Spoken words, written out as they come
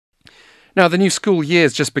Now, the new school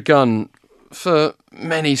year's just begun for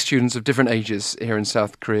many students of different ages here in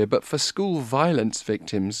South Korea, but for school violence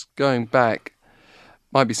victims, going back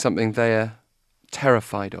might be something they're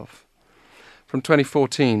terrified of. From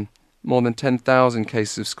 2014, more than 10,000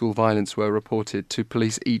 cases of school violence were reported to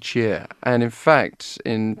police each year. And in fact,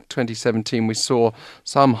 in 2017, we saw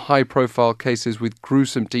some high-profile cases with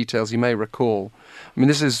gruesome details you may recall. I mean,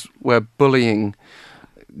 this is where bullying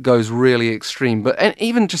goes really extreme. But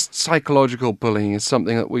even just psychological bullying is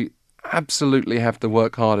something that we absolutely have to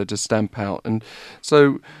work harder to stamp out. And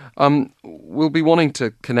so we'll be wanting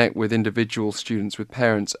to connect with individual students, with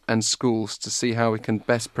parents and schools to see how we can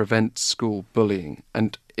best prevent school bullying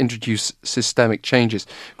and introduce systemic changes.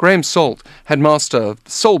 Graeme Salt, headmaster of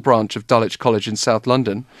the Seoul branch of Dulwich College in South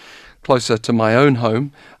London, closer to my own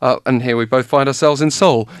home, and here we both find ourselves in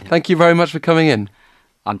Seoul. Thank you very much for coming in.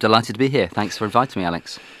 I'm delighted to be here. Thanks for inviting me,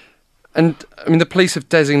 Alex. And, I mean, the police have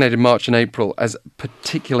designated March and April as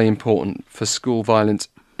particularly important for school violence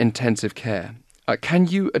intensive care. Can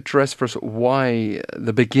you address for us why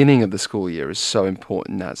the beginning of the school year is so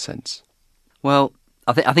important in that sense? Well,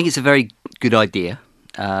 I think it's a very good idea,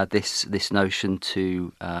 this notion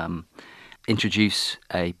to introduce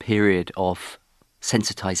a period of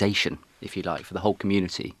sensitisation, if you like, for the whole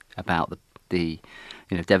community about the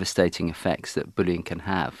devastating effects that bullying can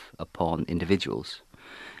have upon individuals.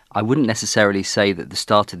 I wouldn't necessarily say that the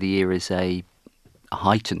start of the year is a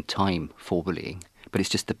heightened time for bullying, but it's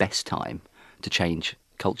just the best time to change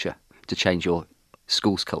culture, to change your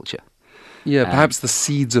school's culture. Yeah, perhaps the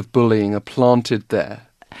seeds of bullying are planted there.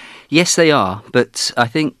 Yes, they are, but I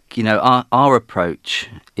think our approach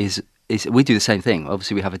is we do the same thing.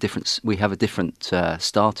 Obviously, we have a different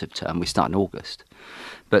start of term. We start in August,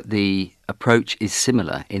 but the approach is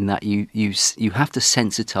similar in that you have to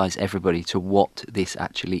sensitise everybody to what this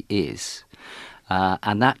actually is.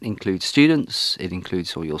 And that includes students, it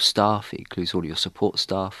includes all your staff, it includes all your support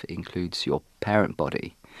staff, it includes your parent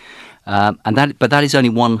body. But that is only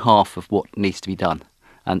one half of what needs to be done.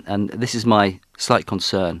 And this is my slight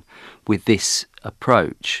concern with this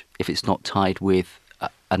approach if it's not tied with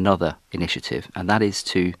another initiative, and that is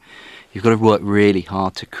you've got to work really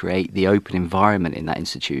hard to create the open environment in that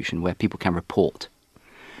institution where people can report.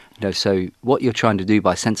 So what you're trying to do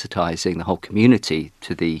by sensitising the whole community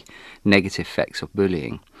to the negative effects of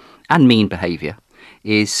bullying and mean behaviour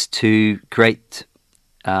is to create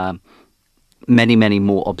many, many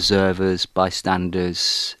more observers,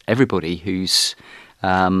 bystanders, everybody who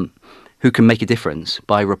can make a difference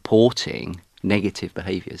by reporting negative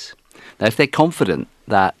behaviours. Now, if they're confident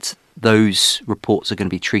that those reports are going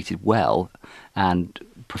to be treated well and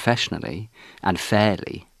professionally and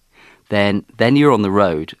fairly, then you're on the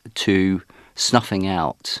road to snuffing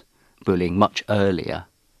out bullying much earlier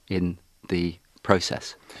in the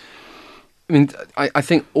process. I mean, I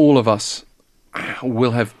think all of us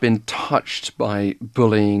will have been touched by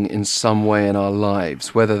bullying in some way in our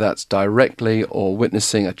lives, whether that's directly or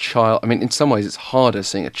witnessing a child. I mean, in some ways it's harder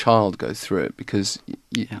seeing a child go through it because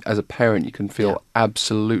as a parent you can feel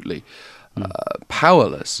absolutely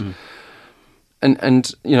powerless.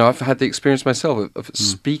 And I've had the experience myself of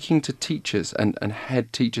speaking to teachers and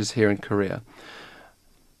head teachers here in Korea.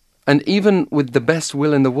 And even with the best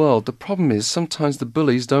will in the world, the problem is sometimes the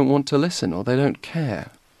bullies don't want to listen or they don't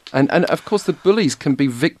care. And of course the bullies can be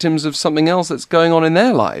victims of something else that's going on in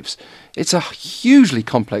their lives. It's a hugely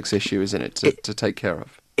complex issue, isn't it, to take care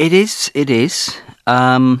of? It is.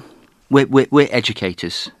 We're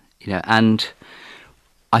educators, and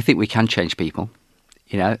I think we can change people.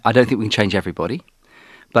 I don't think we can change everybody,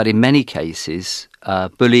 but in many cases,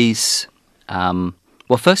 bullies.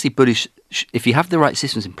 Firstly, bullies. If you have the right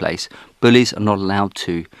systems in place, bullies are not allowed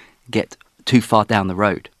to get too far down the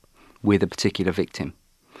road with a particular victim.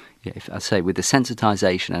 If I say with the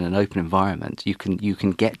sensitisation and an open environment, you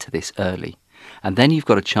can get to this early, and then you've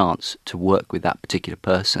got a chance to work with that particular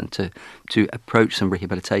person to approach some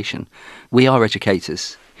rehabilitation. We are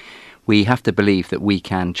educators. We have to believe that we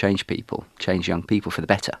can change people, change young people for the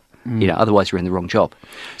better. Otherwise we're in the wrong job.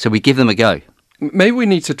 So we give them a go. Maybe we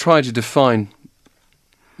need to try to define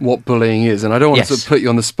what bullying is, and I don't want to put you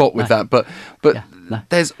on the spot with that, but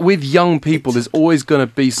there's with young people, there's always going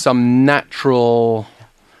to be some natural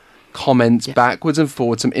comments backwards and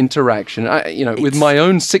forwards, some interaction. With my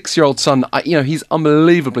own 6-year-old son, he's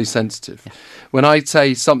unbelievably sensitive. When I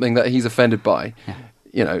say something that he's offended by,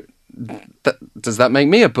 does that make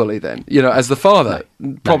me a bully then? As the father,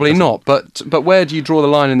 probably not. But where do you draw the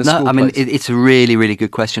line in the school place? I mean, it's a really, really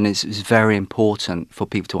good question. It's very important for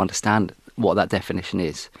people to understand what that definition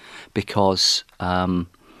is, because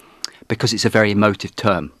it's a very emotive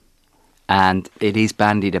term, and it is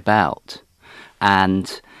bandied about.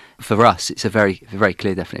 And for us, it's a very, very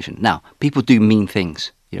clear definition. Now, people do mean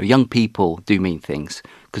things. Young people do mean things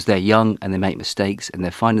because they're young and they make mistakes and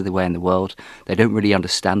they're finding their way in the world. They don't really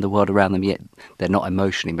understand the world around them yet. They're not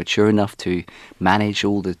emotionally mature enough to manage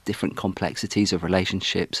all the different complexities of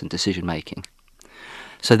relationships and decision making.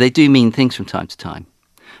 So they do mean things from time to time.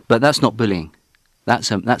 But that's not bullying.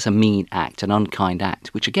 That's a mean act, an unkind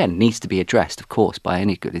act, which again needs to be addressed, of course, by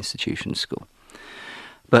any good institution, school.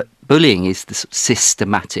 But bullying is the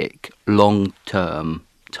systematic, long-term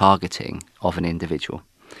targeting of an individual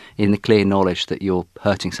in the clear knowledge that you're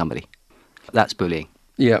hurting somebody. That's bullying.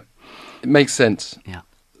 Yeah, it makes sense. Yeah.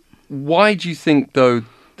 Why do you think, though,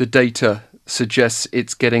 the data suggests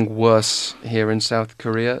it's getting worse here in South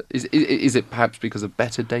Korea? Is it perhaps because of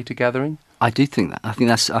better data gathering? I do think that. I think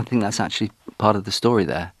that's actually part of the story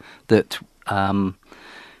there, that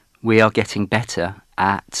we are getting better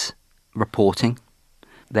at reporting.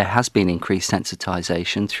 There has been increased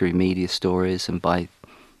sensitisation through media stories and by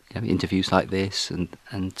interviews like this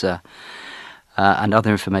and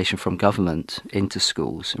other information from government into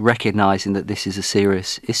schools, recognising that this is a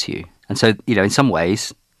serious issue. And so, in some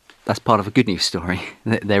ways, that's part of a good news story.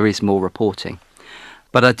 There is more reporting.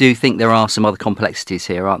 But I do think there are some other complexities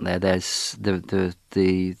here, aren't there? There's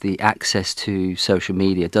the access to social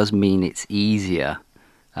media does mean it's easier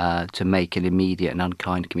to make an immediate and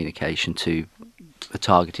unkind communication to a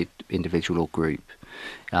targeted individual or group.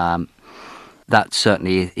 That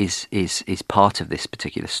certainly is part of this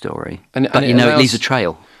particular story. But it leaves a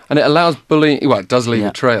trail. And it allows bullying... Well, it does leave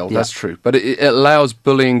a trail, that's true. But it allows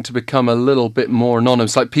bullying to become a little bit more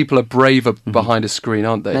anonymous. Like, people are braver behind a screen,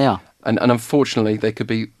 aren't they? They are. And unfortunately, they could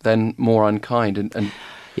be then more unkind.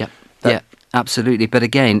 Yeah, absolutely. But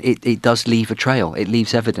again, it does leave a trail. It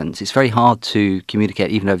leaves evidence. It's very hard to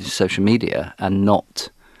communicate, even over social media, and not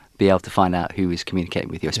be able to find out who is communicating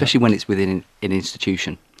with you, especially when it's within an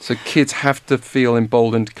institution. So kids have to feel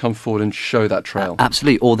emboldened to come forward and show that trail.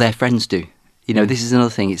 Absolutely, or their friends do. This is another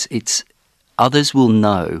thing. It's others will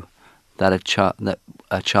know that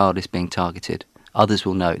a child is being targeted. Others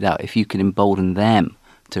will know. Now, if you can embolden them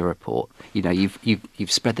to report,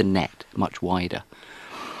 you've spread the net much wider.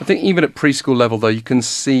 I think even at preschool level, though, you can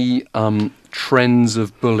see trends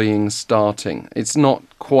of bullying starting. It's not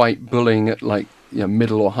quite bullying at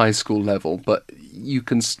middle or high school level, but you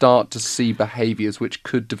can start to see behaviours which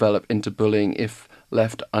could develop into bullying if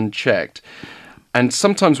left unchecked. And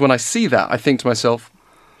sometimes when I see that, I think to myself,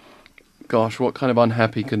 gosh, what kind of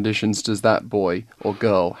unhappy conditions does that boy or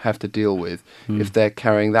girl have to deal with if they're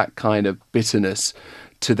carrying that kind of bitterness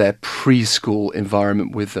to their preschool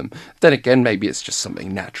environment with them? Then again, maybe it's just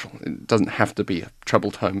something natural. It doesn't have to be a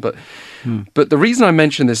troubled home. But the reason I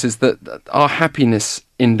mention this is that our happiness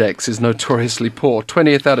index is notoriously poor.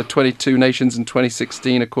 20th out of 22 nations in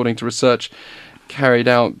 2016, according to research carried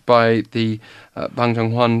out by the Bang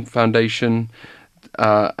Jong-hwan Foundation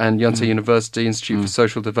and Yonsei University Institute for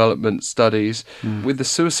Social Development Studies, with the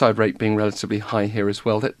suicide rate being relatively high here as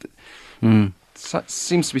well. That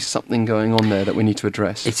seems to be something going on there that we need to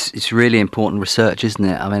address. It's really important research, isn't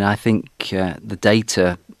it? I mean, I think the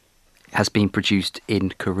data has been produced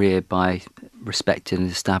in Korea by respected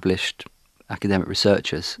and established academic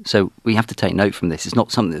researchers. So we have to take note from this. It's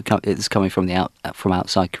not something that's coming from from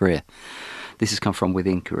outside Korea. This has come from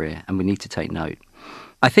within Korea, and we need to take note.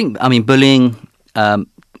 I think, bullying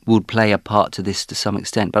would play a part to this to some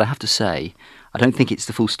extent, but I have to say, I don't think it's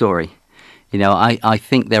the full story. I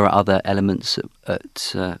think there are other elements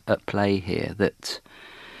at play here that,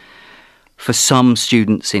 for some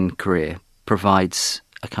students in Korea, provides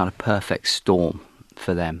a kind of perfect storm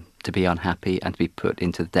for them to be unhappy and to be put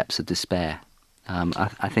into the depths of despair.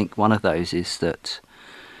 I think one of those is that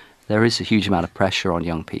there is a huge amount of pressure on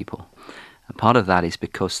young people. And part of that is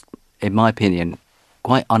because, in my opinion,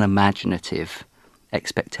 quite unimaginative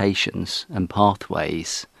expectations and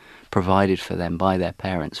pathways provided for them by their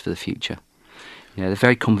parents for the future. They're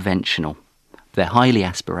very conventional. They're highly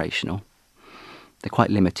aspirational. They're quite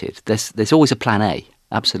limited. There's always a plan A.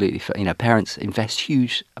 Absolutely. Parents invest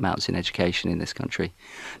huge amounts in education in this country.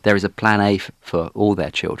 There is a plan A for all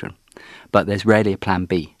their children, but there's rarely a plan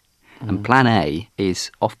B. And plan A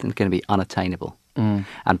is often going to be unattainable.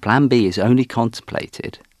 And plan B is only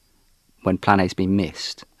contemplated when plan A has been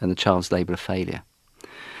missed and the child's labelled a failure.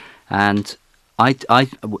 And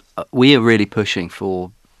we are really pushing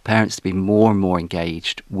for parents to be more and more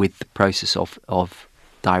engaged with the process of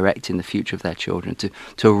directing the future of their children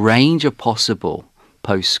to a range of possible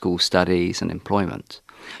post-school studies and employment.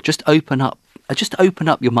 Just open up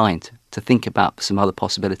your mind to think about some other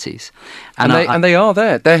possibilities. And they are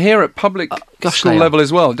there. They're here at public school level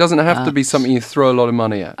as well. It doesn't have to be something you throw a lot of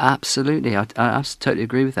money at. Absolutely. I totally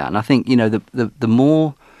agree with that. And I think, the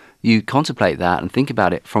more you contemplate that and think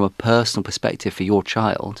about it from a personal perspective for your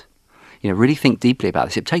child, really think deeply about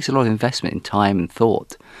this. It takes a lot of investment in time and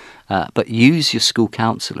thought, but use your school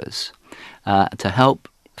counsellors to help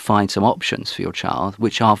find some options for your child,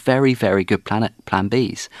 which are very, very good plan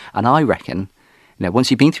Bs. And I reckon,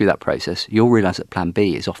 once you've been through that process, you'll realise that plan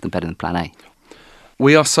B is often better than plan A.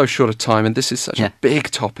 We are so short of time, and this is such a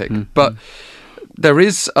big topic, but there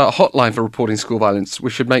is a hotline for reporting school violence.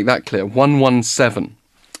 We should make that clear, 117.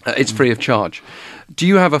 It's free of charge. Do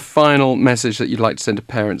you have a final message that you'd like to send to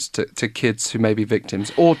parents, to kids who may be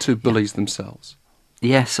victims, or to bullies themselves?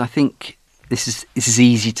 Yes, I think this is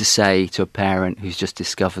easy to say to a parent who's just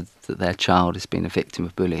discovered that their child has been a victim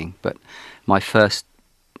of bullying. But my first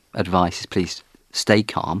advice is please stay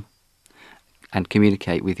calm and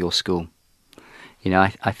communicate with your school.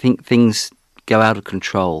 I think things go out of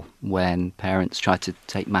control when parents try to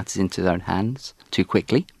take matters into their own hands too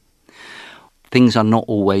quickly. Things are not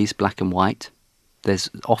always black and white. There's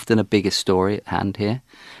often a bigger story at hand here,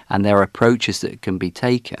 and there are approaches that can be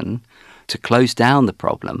taken to close down the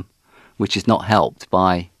problem, which is not helped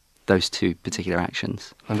by those two particular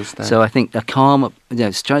actions. Understand. So I think a calm,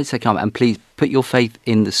 try to stay calm, and please put your faith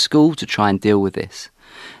in the school to try and deal with this,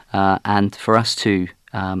 and for us to,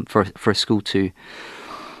 for a school to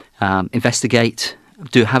investigate,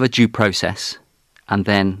 have a due process. And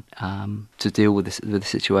then to deal with the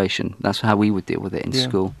situation. That's how we would deal with it in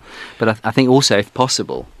school. But I think also, if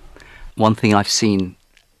possible, one thing I've seen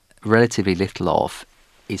relatively little of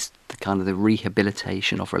is the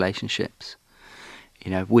rehabilitation of relationships.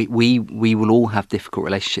 We will all have difficult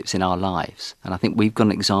relationships in our lives, and I think we've got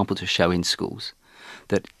an example to show in schools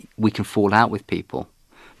that we can fall out with people.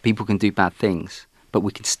 People can do bad things, but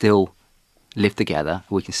we can still live together.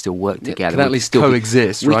 We can still work together. Can at least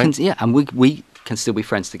coexist, right? And we can still be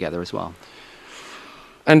friends together as well.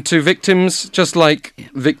 And to victims, just like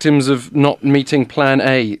victims of not meeting plan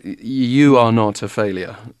A, you are not a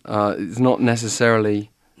failure. It's not necessarily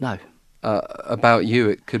about you.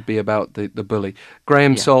 It could be about the bully.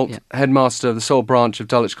 Graeme Salt, headmaster of the Seoul branch of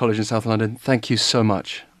Dulwich College in South London, thank you so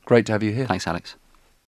much. Great to have you here. Thanks, Alex.